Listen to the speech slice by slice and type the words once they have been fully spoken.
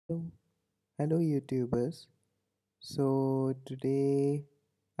Hello, hello YouTubers. So today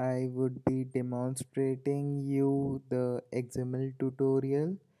I would be demonstrating you the XML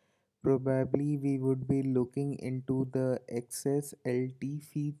tutorial. Probably we would be looking into the XSLT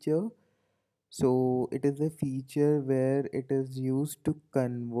feature. So it is a feature where it is used to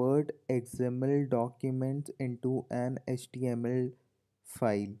convert XML documents into an HTML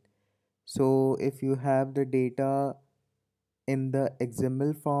file. So if you have the data in the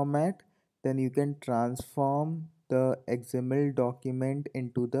XML format, then you can transform the XML document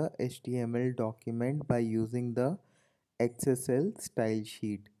into the HTML document by using the XSL style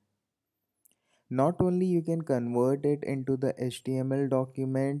sheet. Not only you can convert it into the HTML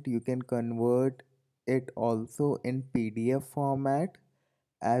document, you can convert it also in PDF format,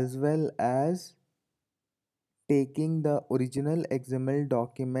 as well as taking the original XML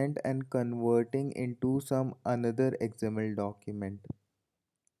document and converting into some another XML document.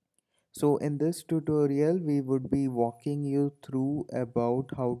 So in this tutorial, we would be walking you through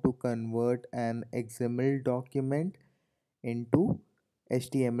about how to convert an XML document into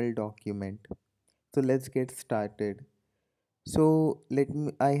HTML document. So let's get started. So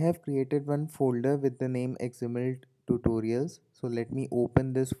I have created one folder with the name XML tutorials. So let me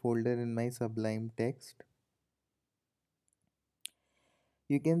open this folder in my Sublime text.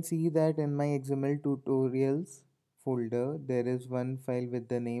 You can see that in my XML tutorials folder, there is one file with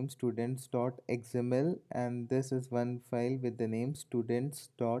the name students.xml, and this is one file with the name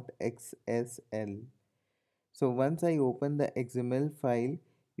students.xsl. So once I open the XML file,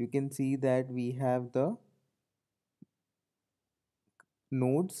 you can see that we have the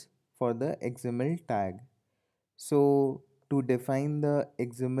nodes for the XML tag. So to define the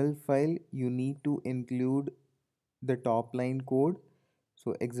XML file, you need to include the top line code.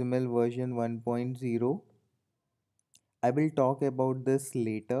 So XML version 1.0. I will talk about this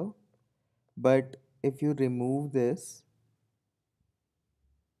later, but if you remove this,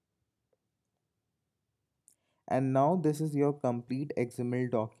 and now this is your complete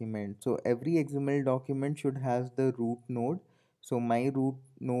XML document. So every XML document should has the root node. So my root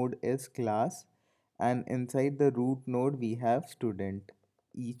node is class, and inside the root node we have student,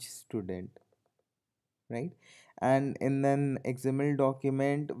 each student, right? And in an XML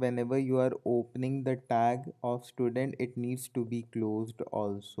document, whenever you are opening the tag of student, it needs to be closed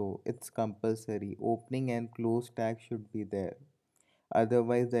also. It's compulsory. Opening and close tag should be there.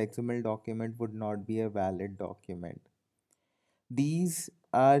 Otherwise, the XML document would not be a valid document. These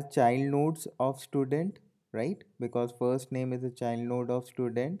are child nodes of student, right? Because first name is a child node of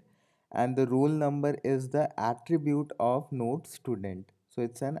student, and the roll number is the attribute of node student. So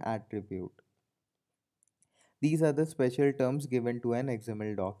it's an attribute. These are the special terms given to an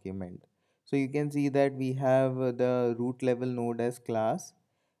XML document. So you can see that we have the root level node as class.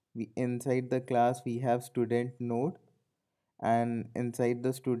 Inside the class we have student node, and inside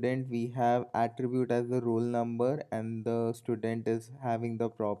the student we have attribute as the roll number, and the student is having the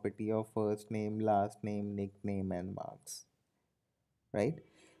property of first name, last name, nickname, and marks, right?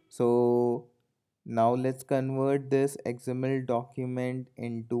 So now let's convert this XML document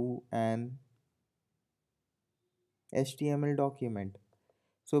into an HTML document.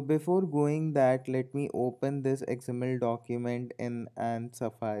 So before going that, let me open this XML document in an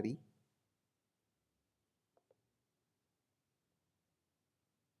Safari.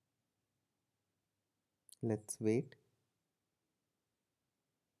 Let's wait.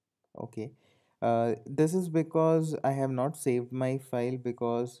 Okay. This is because I have not saved my file,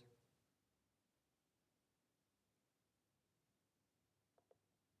 because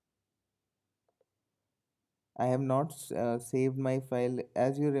I have not saved my file.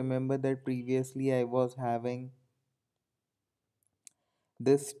 As you remember that previously I was having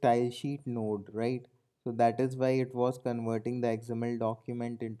this style sheet node, right? So that is why it was converting the XML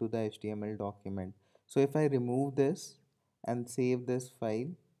document into the HTML document. So if I remove this and save this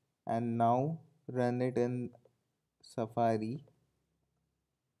file and now run it in Safari,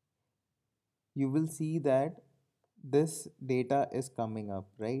 you will see that this data is coming up,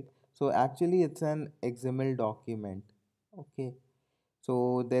 right? So actually it's an XML document. Okay,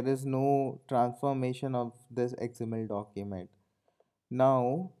 so there is no transformation of this XML document.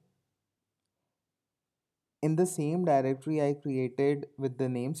 Now in the same directory I created with the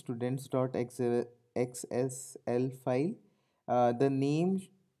name students.xsl file, the name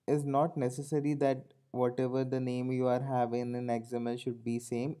is not necessary that whatever the name you are having in XML should be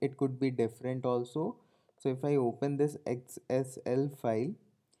same. It could be different also. So if I open this XSL file,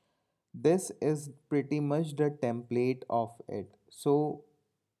 this is pretty much the template of it. So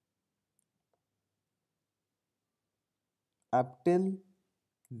up till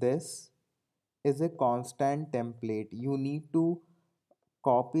This is a constant template. You need to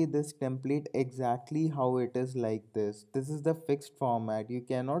copy this template exactly how it is like this. This is the fixed format. You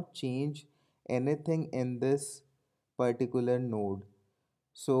cannot change anything in this particular node.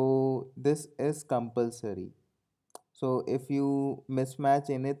 So this is compulsory. So if you mismatch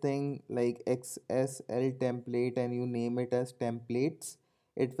anything like XSL template and you name it as templates,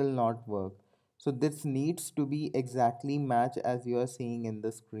 it will not work. So this needs to be exactly match as you are seeing in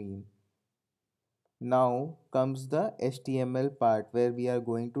the screen. Now comes the HTML part where we are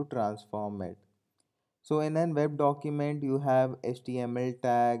going to transform it. So in a web document, you have HTML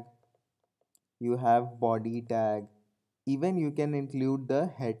tag, you have body tag, even you can include the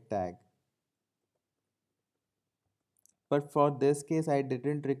head tag. But for this case, I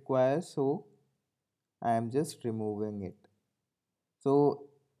didn't require, so I am just removing it. So,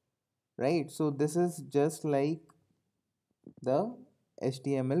 right, so this is just like the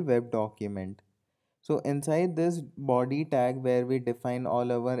HTML web document. So inside this body tag where we define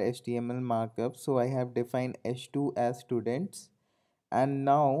all our HTML markups, so I have defined h2 as students. And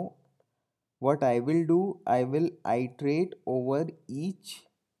now what I will do, I will iterate over each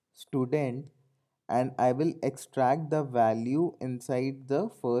student and I will extract the value inside the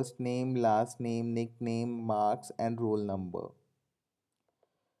first name, last name, nickname, marks and roll number.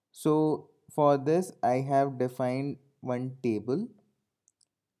 So for this I have defined one table,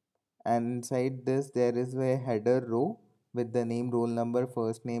 and inside this there is a header row with the name, roll number,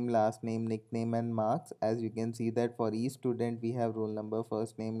 first name, last name, nickname and marks. As you can see that for each student we have roll number,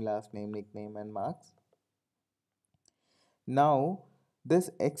 first name, last name, nickname and marks. Now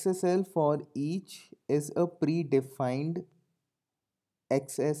this XSL for each is a predefined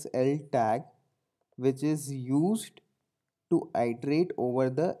XSL tag which is used to iterate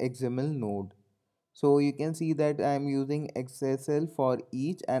over the XML node. So you can see that I am using XSL for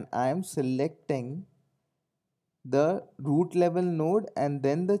each and I am selecting the root level node and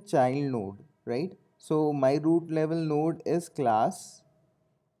then the child node, right? So my root level node is class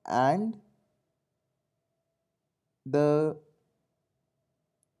and the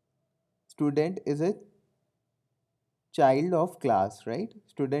student is a child of class, right?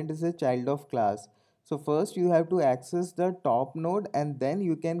 Student is a child of class. So first you have to access the top node and then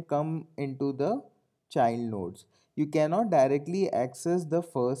you can come into the child nodes. You cannot directly access the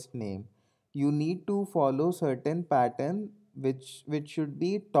first name. You need to follow certain pattern which should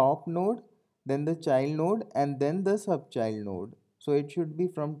be top node, then the child node and then the subchild node. So it should be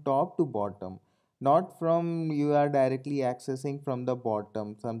from top to bottom, not from you are directly accessing from the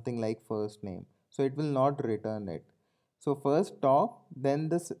bottom, something like first name. So it will not return it. So first top, then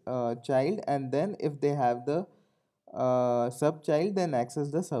the child, and then if they have the subchild, then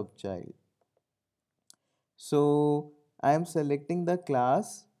access the subchild. So I am selecting the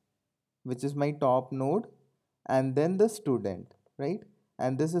class, which is my top node, and then the student, right?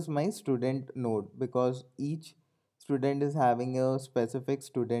 And this is my student node because each student is having a specific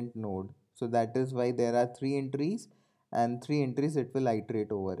student node. So that is why there are three entries, and three entries it will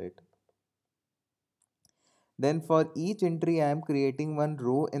iterate over it. Then for each entry I am creating one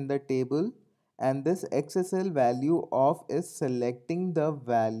row in the table, and this XSL value of is selecting the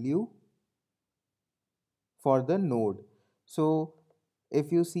value for the node. So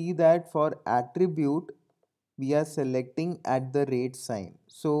if you see that for attribute we are selecting at the rate sign.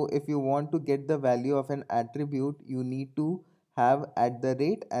 So if you want to get the value of an attribute, you need to have at the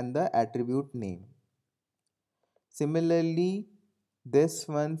rate and the attribute name. Similarly, this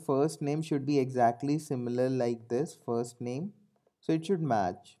one first name should be exactly similar like this first name. So it should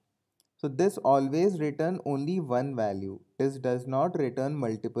match. So this always return only one value. This does not return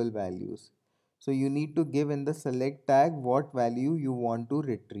multiple values. So you need to give in the select tag what value you want to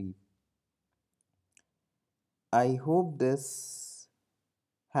retrieve. I hope this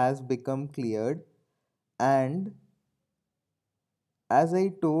has become cleared. And as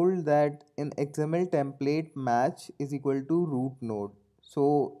I told that in XML template match is equal to root node.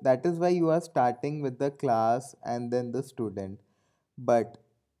 So that is why you are starting with the class and then the student. But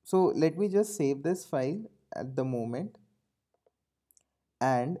so let me just save this file at the moment.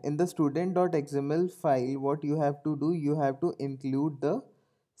 And in the student.xml file, what you have to do, you have to include the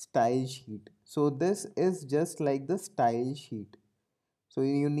style sheet. So this is just like the style sheet. So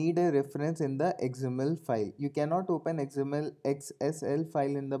you need a reference in the XML file. You cannot open XML XSL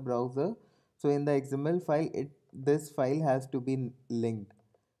file in the browser. So in the XML file, this file has to be linked.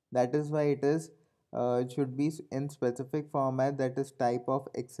 That is why it should be in specific format, that is type of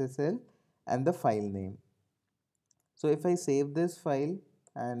XSL and the file name. So if I save this file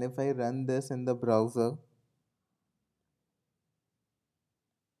and if I run this in the browser,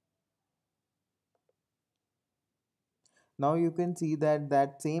 Now you can see that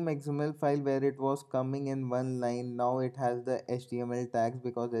that same XML file where it was coming in one line, now it has the HTML tags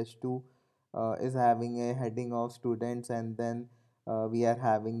because H2 is having a heading of students, and then we are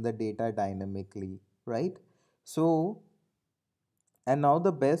having the data dynamically, right? So, and now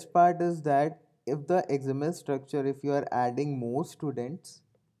the best part is that if the XML structure, if you are adding more students,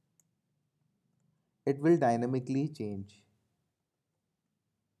 it will dynamically change.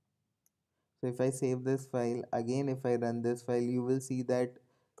 So if I save this file, again if I run this file, you will see that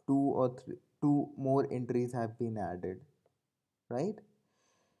two more entries have been added, right?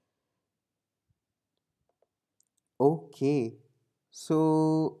 Okay.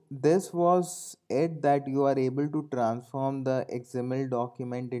 So this was it, that you are able to transform the XML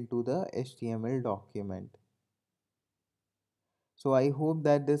document into the HTML document. So I hope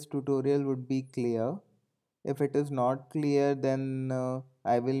that this tutorial would be clear. If it is not clear, then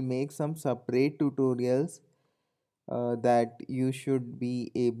I will make some separate tutorials that you should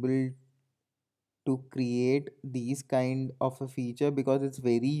be able to create these kind of a feature, because it's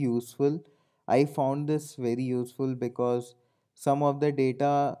very useful. I found this very useful because some of the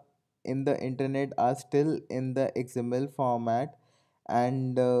data in the internet are still in the XML format,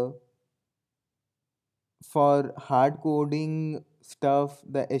 and for hard coding stuff,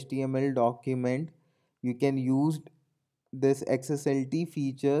 the HTML document, you can use this XSLT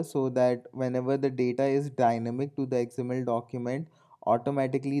feature, so that whenever the data is dynamic to the XML document,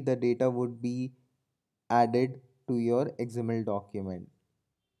 automatically the data would be added to your XML document.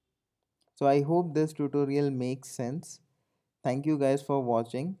 So I hope this tutorial makes sense. Thank you guys for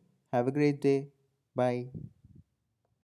watching. Have a great day. Bye.